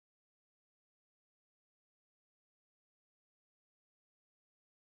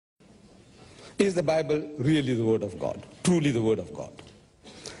Is the Bible really the Word of God? Truly the Word of God?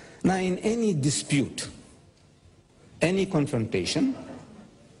 Now, in any dispute, any confrontation,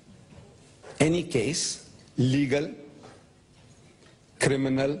 any case, legal,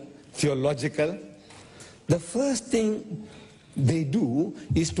 criminal, theological, the first thing they do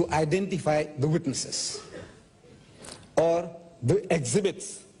is to identify the witnesses or the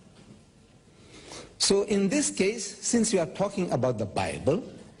exhibits. So in this case, since we are talking about the Bible,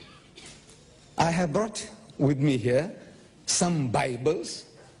 I have brought with me here some Bibles.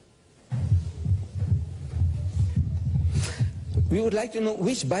 We would like to know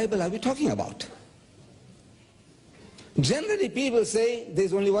which Bible are we talking about. Generally, people say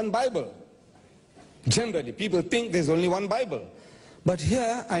there's only one Bible. Generally, people think there's only one Bible. But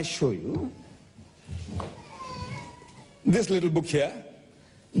here I show you this little book here.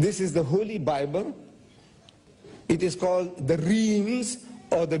 This is the Holy Bible. It is called the Reims,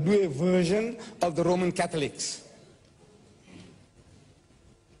 or the Douay version of the Roman Catholics.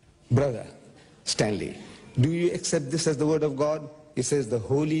 Brother Stanley, do you accept this as the Word of God? It says the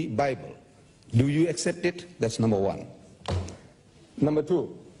Holy Bible. Do you accept it? That's number one. Number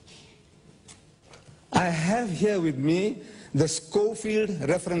two, I have here with me the Scofield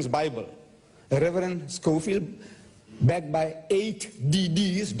Reference Bible. Reverend Scofield, backed by 8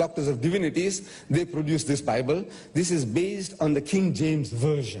 DDs, Doctors of Divinities, they produced this Bible. This is based on the King James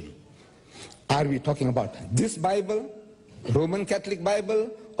Version. Are we talking about this Bible, Roman Catholic Bible,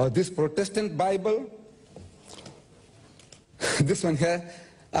 or this Protestant Bible? This one here,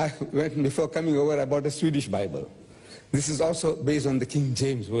 before coming over, I bought a Swedish Bible. This is also based on the King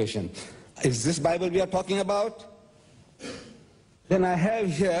James Version. Is this Bible we are talking about? Then I have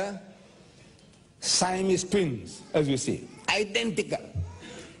here Siamese twins, as you see. Identical.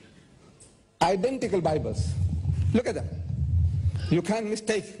 Identical Bibles. Look at them. You can't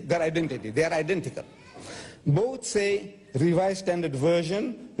mistake their identity. They are identical. Both say Revised Standard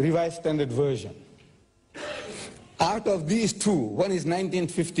Version, Revised Standard Version. Out of these two, one is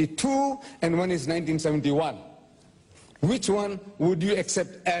 1952 and one is 1971. Which one would you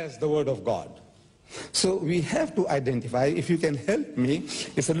accept as the Word of God? So we have to identify. If you can help me,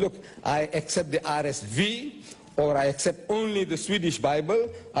 you say, look, I accept the RSV, or I accept only the Swedish Bible,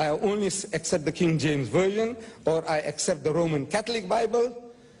 I only accept the King James Version, or I accept the Roman Catholic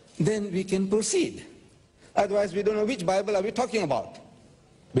Bible, then we can proceed. Otherwise, we don't know which Bible are we talking about,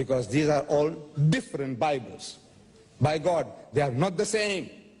 because these are all different Bibles. By God, they are not the same.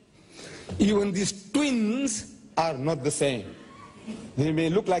 Even these twins are not the same. They may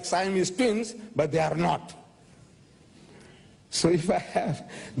look like Siamese twins, but they are not. So if I have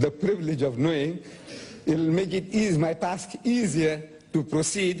the privilege of knowing, it will make it easy, my task easier to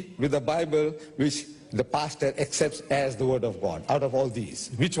proceed with the Bible which the pastor accepts as the Word of God. Out of all these,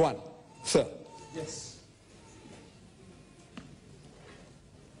 which one, sir? Yes.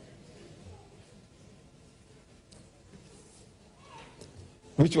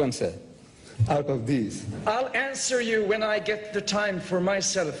 Which one, sir? Out of these? I'll answer you when I get the time for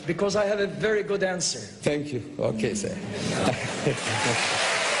myself, because I have a very good answer. Thank you. Okay, sir.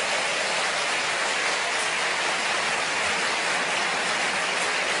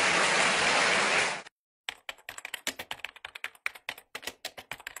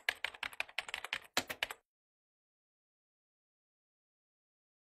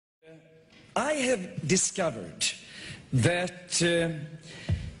 I have discovered that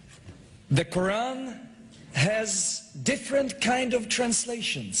the Quran has different kind of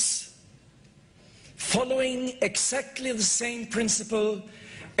translations, following exactly the same principle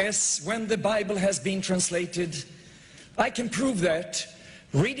as when the Bible has been translated. I can prove that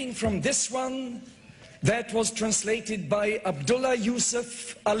reading from this one that was translated by Abdullah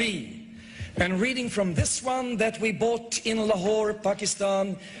Yusuf Ali, and reading from this one that we bought in Lahore,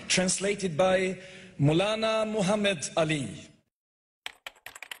 Pakistan, translated by Mulana Muhammad Ali.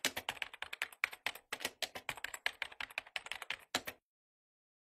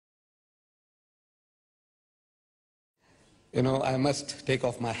 You know, I must take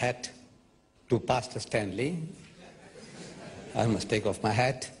off my hat to Pastor Stanley. I must take off my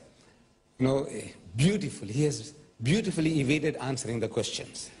hat. You know, beautifully, he has beautifully evaded answering the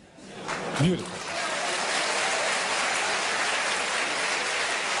questions. Beautiful.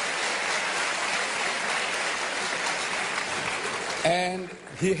 And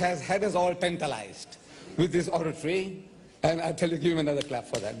he has had us all tantalized with his oratory. And I tell you, give him another clap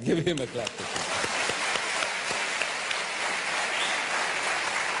for that. Give him a clap.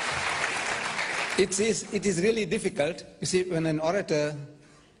 It is really difficult. You see, when an orator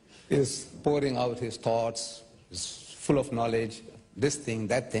is pouring out his thoughts, is full of knowledge, this thing,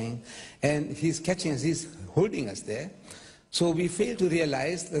 that thing, and he's catching us, he's holding us there. So we fail to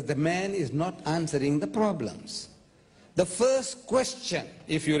realize that the man is not answering the problems. The first question,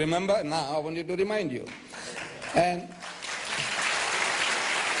 if you remember, now I want you to remind you. And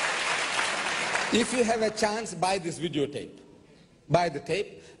if you have a chance, buy this videotape. Buy the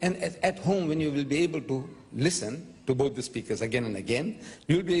tape, and at home when you will be able to listen to both the speakers again and again,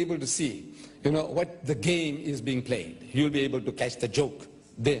 you'll be able to see, what the game is being played. You'll be able to catch the joke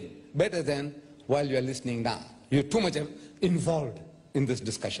then, better than while you're listening now. You're too much involved in this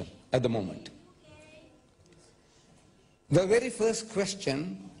discussion at the moment. The very first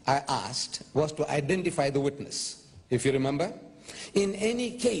question I asked was to identify the witness. If you remember, in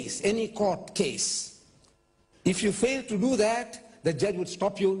any case, any court case, if you fail to do that, the judge would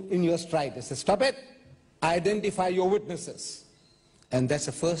stop you in your stride. He says, stop it, identify your witnesses. And that's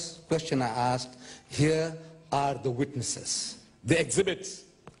the first question I asked. Here are the witnesses, the exhibits,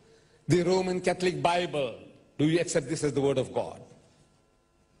 the Roman Catholic Bible. Do you accept this as the word of God?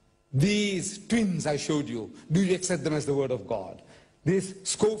 These twins I showed you, do you accept them as the word of God? This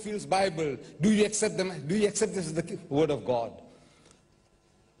Scofield's Bible, do you accept them? Do you accept this as the word of God?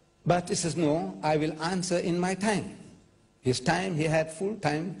 But he says, no, I will answer in my time. His time, he had full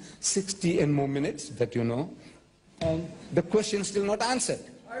time, 60 and more minutes, that you know, and the question still not answered.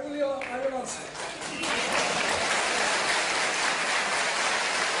 I will answer.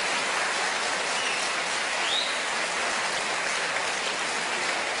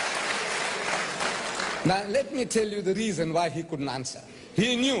 Now, let me tell you the reason why he couldn't answer.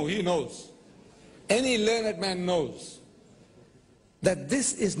 He knew, he knows. Any learned man knows that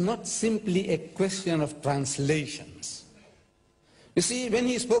this is not simply a question of translations. You see, when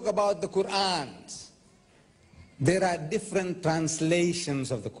he spoke about the Quran, there are different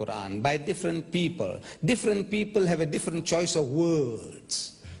translations of the Quran by different people. Different people have a different choice of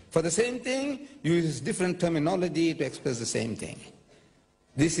words. For the same thing, use different terminology to express the same thing.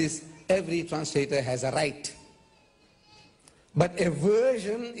 This is, every translator has a right. But a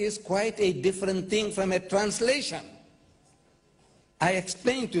version is quite a different thing from a translation. I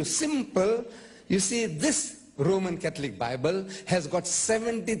explained to you, simple. You see, this Roman Catholic Bible has got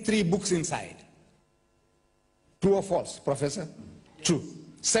 73 books inside. True or false, Professor? True.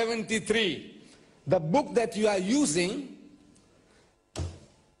 73. The book that you are using,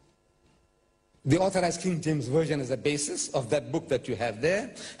 the Authorized King James Version as a basis of that book that you have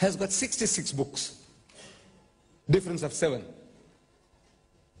there, has got 66 books. Difference of 7.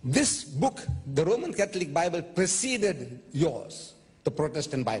 This book, the Roman Catholic Bible, preceded yours, the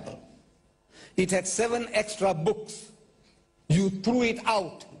Protestant Bible. It had 7 extra books. You threw it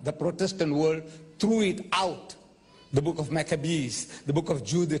out. The Protestant world threw it out. The book of Maccabees, the book of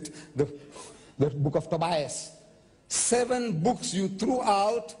Judith, the book of Tobias. 7 books you threw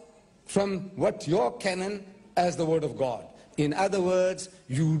out from what your canon as the word of God. In other words,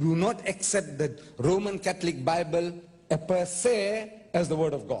 you do not accept the Roman Catholic Bible per se as the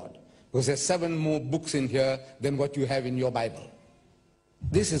word of God. Because there's 7 more books in here than what you have in your Bible.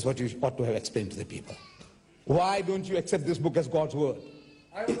 This is what you ought to have explained to the people. Why don't you accept this book as God's word?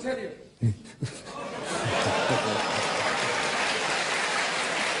 I will tell you.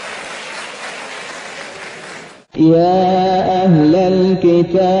 يا أهل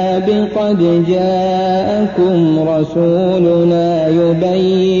الكتاب قد جاءكم رسولنا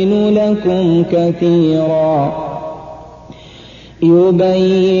يبين لكم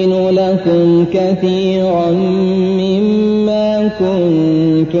كثيرا مما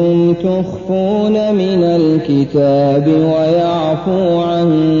كنتم تخفون من الكتاب ويعفو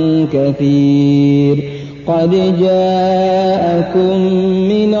عن كثير قد جاءكم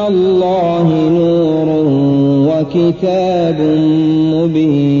من الله نور وكتاب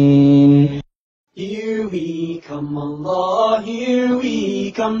مبين. Here we come, Allah, here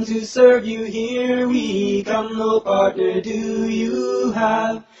we come to serve you, here we come, no partner do you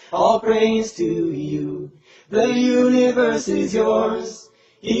have, all praise to you, the universe is yours,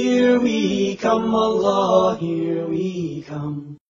 here we come, Allah, here we come.